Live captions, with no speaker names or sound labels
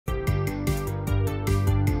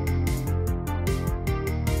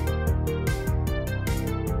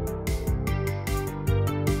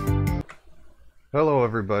Hello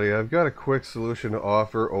everybody, I've got a quick solution to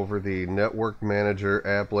offer over the Network Manager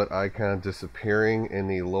applet icon disappearing in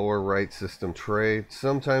the lower right system tray.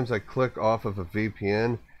 Sometimes I click off of a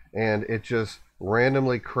VPN and it just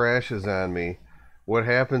randomly crashes on me. What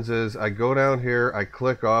happens is I go down here, I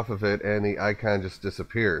click off of it, and the icon just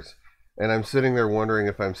disappears. And I'm sitting there wondering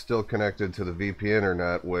if I'm still connected to the VPN or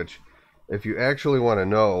not, which, if you actually want to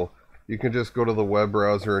know, you can just go to the web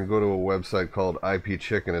browser and go to a website called IP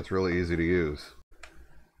Chicken. It's really easy to use.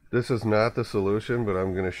 This is not the solution, but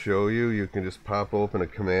I'm going to show you. You can just pop open a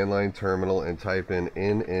command line terminal and type in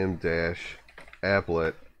nm-applet,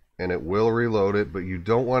 and it will reload it, but you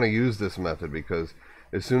don't want to use this method because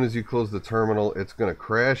as soon as you close the terminal, it's going to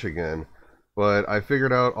crash again. But I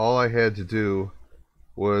figured out all I had to do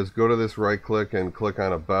was go to this right click and click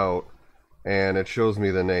on About, and it shows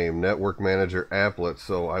me the name, Network Manager Applet.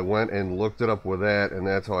 So I went and looked it up with that, and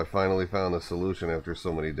that's how I finally found the solution after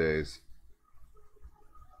so many days.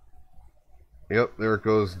 Yep, there it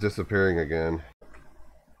goes, disappearing again.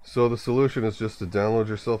 So the solution is just to download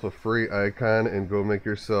yourself a free icon and go make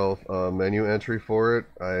yourself a menu entry for it.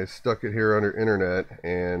 I stuck it here under Internet,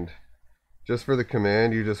 and just for the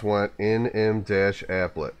command you just want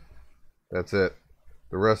nm-applet. That's it.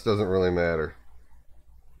 The rest doesn't really matter.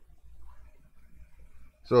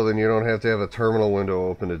 So then you don't have to have a terminal window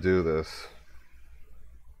open to do this.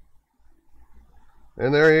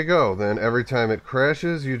 And there you go. Then every time it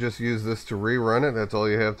crashes, you just use this to rerun it. That's all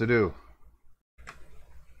you have to do.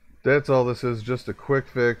 That's all this is, just a quick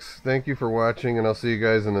fix. Thank you for watching, and I'll see you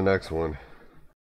guys in the next one.